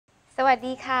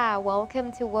Sawadee ka!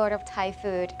 Welcome to World of Thai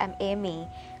Food. I'm Amy.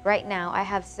 Right now, I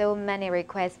have so many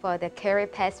requests for the curry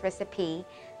paste recipe.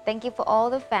 Thank you for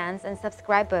all the fans and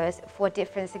subscribers for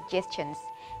different suggestions.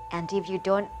 And if you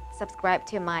don't subscribe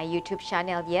to my YouTube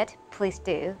channel yet, please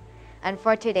do. And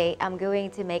for today, I'm going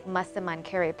to make Massaman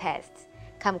Curry Paste.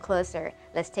 Come closer,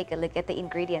 let's take a look at the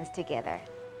ingredients together.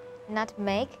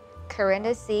 Nutmeg,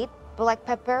 coriander seed, black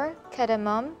pepper,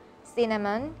 cardamom,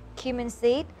 cinnamon, cumin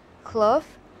seed, clove,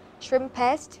 shrimp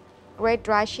paste, red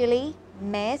dry chili,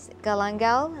 mace,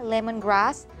 galangal,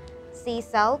 lemongrass, sea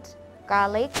salt,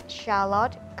 garlic,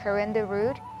 shallot, coriander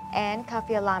root, and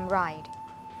kaffir lime rind.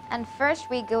 And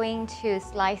first we're going to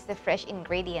slice the fresh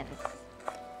ingredients.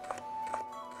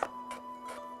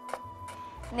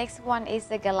 Next one is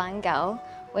the galangal.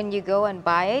 When you go and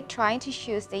buy it, try to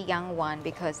choose the young one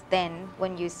because then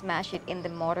when you smash it in the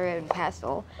mortar and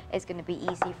pestle, it's going to be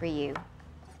easy for you.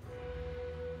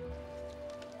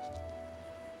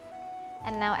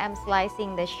 And now I'm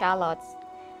slicing the shallots.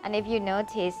 And if you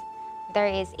notice, there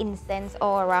is incense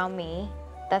all around me.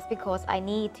 That's because I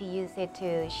need to use it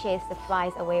to chase the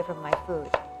flies away from my food.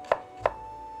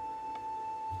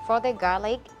 For the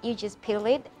garlic, you just peel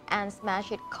it and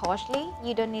smash it coarsely.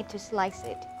 You don't need to slice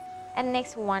it. And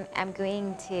next one, I'm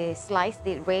going to slice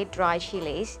the red dry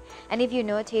chilies. And if you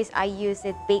notice, I use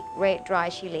the big red dry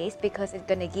chilies because it's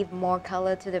going to give more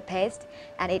color to the paste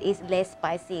and it is less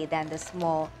spicy than the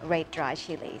small red dry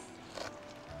chilies.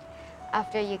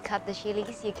 After you cut the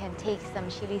chilies, you can take some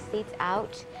chili seeds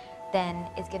out. Then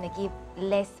it's going to give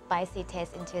less spicy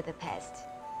taste into the paste.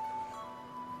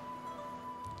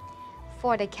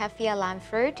 For the kaffir lime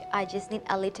fruit, I just need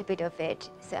a little bit of it,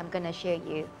 so I'm going to show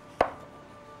you.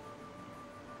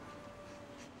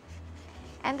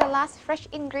 And the last fresh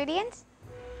ingredient,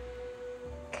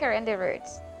 coriander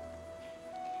roots.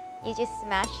 You just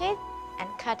smash it and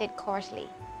cut it coarsely.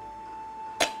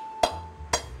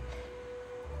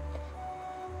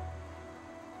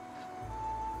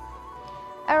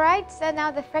 Alright, so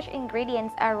now the fresh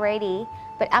ingredients are ready,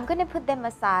 but I'm going to put them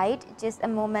aside just a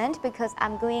moment because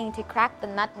I'm going to crack the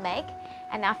nutmeg,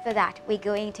 and after that we're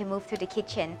going to move to the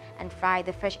kitchen and fry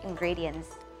the fresh ingredients.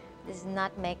 This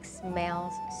nutmeg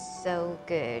smells so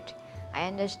good. I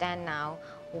understand now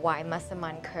why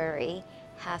Massaman curry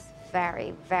has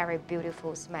very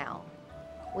beautiful smell.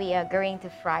 We are going to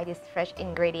fry these fresh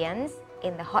ingredients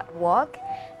in the hot wok,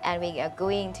 and we are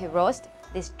going to roast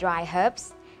these dry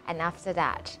herbs, and after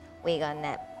that we're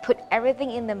gonna put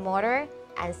everything in the mortar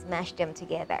and smash them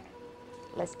together.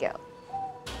 Let's go.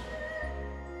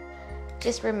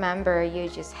 Just remember, you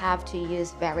just have to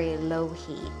use very low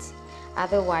heat.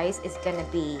 Otherwise, it's gonna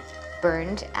be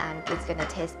burned and it's gonna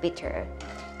taste bitter.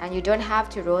 And you don't have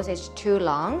to roast it too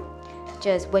long.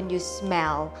 Just when you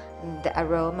smell the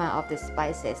aroma of the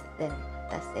spices, then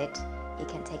that's it. You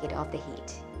can take it off the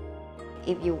heat.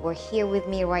 If you were here with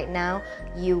me right now,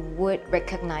 you would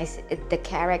recognize the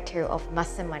character of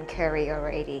Massaman curry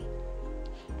already.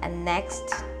 And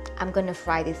next, I'm gonna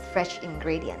fry these fresh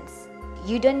ingredients.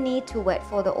 You don't need to wait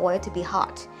for the oil to be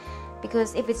hot,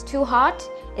 because if it's too hot,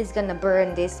 it's gonna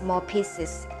burn these small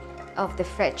pieces of the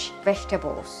fresh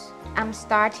vegetables. I'm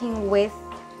starting with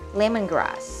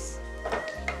lemongrass.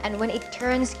 And when it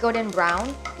turns golden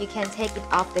brown, you can take it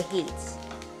off the heat.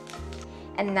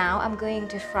 And now I'm going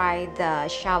to fry the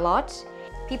shallot.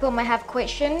 People might have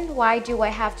questioned, why do I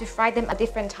have to fry them at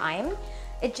different time?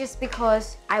 It's just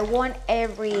because I want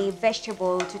every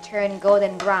vegetable to turn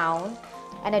golden brown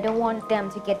and I don't want them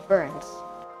to get burnt.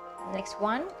 Next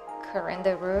one,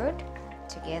 coriander root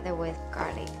together with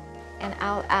garlic. And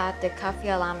I'll add the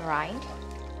kaffir lime rind.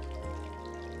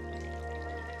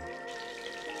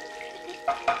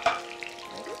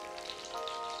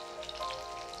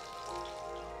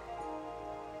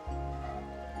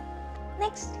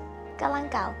 Next,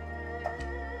 galangal.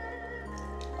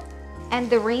 And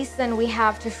the reason we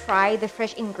have to fry the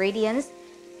fresh ingredients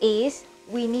is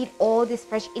we need all these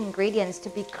fresh ingredients to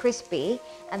be crispy,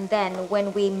 and then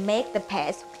when we make the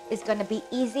paste, it's gonna be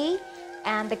easy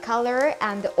and the color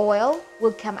and the oil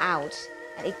will come out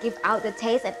and it gives out the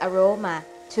taste and aroma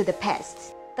to the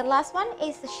paste. The last one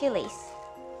is the chilies.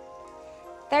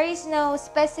 There is no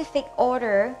specific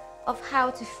order of how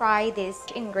to fry these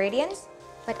ingredients,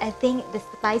 but I think the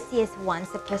spiciest one's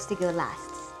supposed to go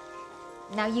last.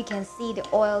 Now you can see the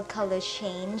oil color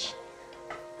change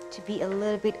to be a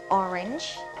little bit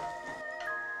orange.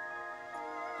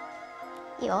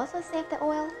 You also save the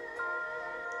oil.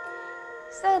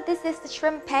 So this is the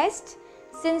shrimp paste.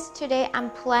 Since today I'm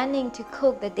planning to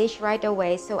cook the dish right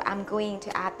away, so I'm going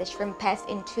to add the shrimp paste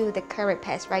into the curry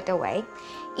paste right away.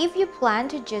 If you plan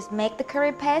to just make the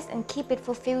curry paste and keep it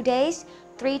for a few days,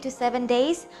 3 to 7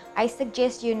 days, I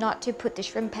suggest you not to put the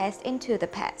shrimp paste into the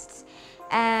pastes.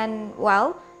 And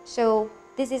well, so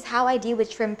this is how I deal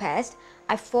with shrimp paste.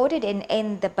 I fold it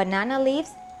in the banana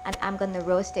leaves and I'm gonna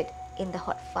roast it in the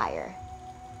hot fire.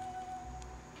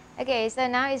 Okay, so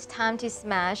now it's time to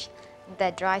smash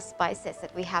the dry spices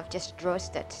that we have just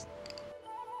roasted.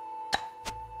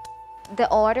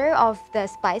 The order of the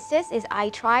spices is I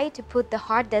try to put the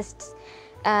hardest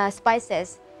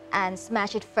spices and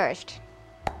smash it first.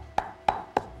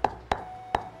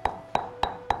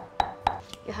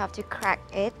 You have to crack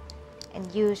it and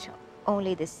use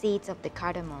only the seeds of the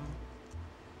cardamom.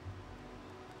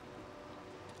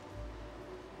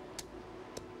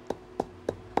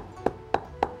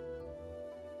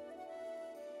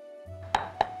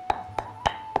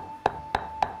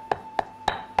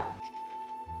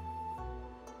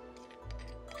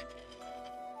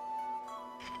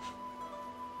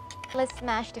 Let's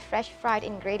smash the fresh fried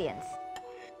ingredients.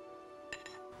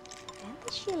 And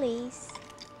the chilies.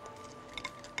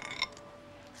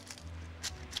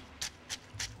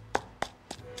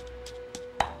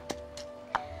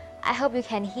 I hope you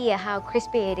can hear how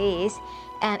crispy it is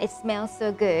and it smells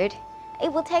so good.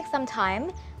 It will take some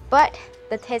time, but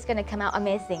the taste is gonna come out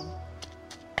amazing.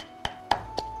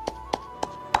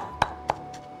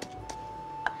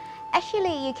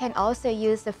 Actually, you can also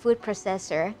use the food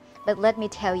processor, but let me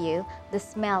tell you, the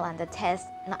smell and the taste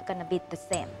not gonna be the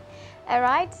same.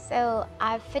 Alright, so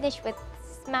I've finished with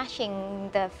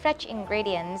smashing the fresh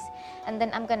ingredients, and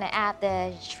then I'm gonna add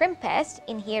the shrimp paste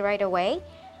in here right away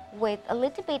with a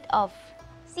little bit of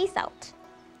sea salt.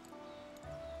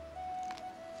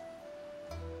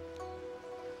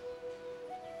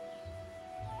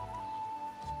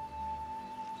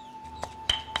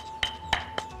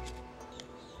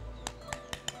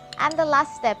 And the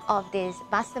last step of this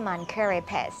Massaman curry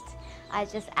paste, I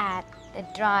just add the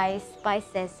dry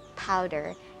spices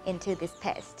powder into this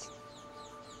paste.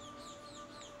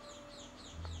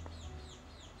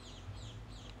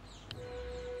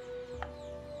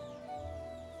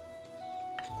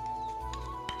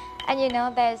 And you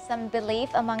know, there's some belief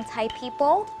among Thai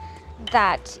people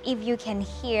that if you can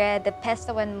hear the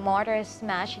pestle and mortar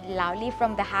smash loudly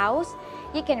from the house,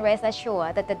 you can rest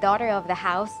assured that the daughter of the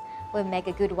house will make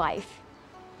a good wife.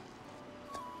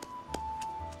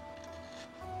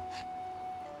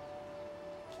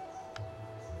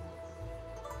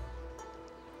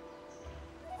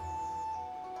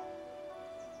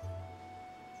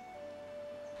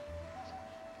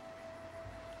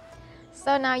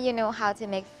 So now you know how to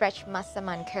make fresh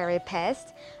Massaman curry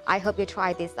paste. I hope you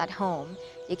try this at home.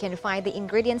 You can find the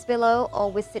ingredients below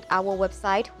or visit our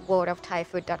website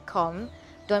worldofthaifood.com.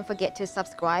 Don't forget to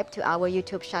subscribe to our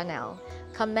YouTube channel.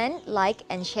 Comment, like,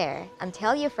 and share, and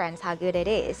tell your friends how good it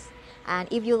is.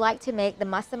 And if you like to make the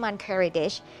Massaman curry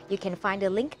dish, you can find the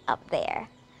link up there.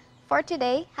 For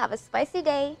today, have a spicy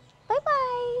day. Bye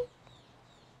bye!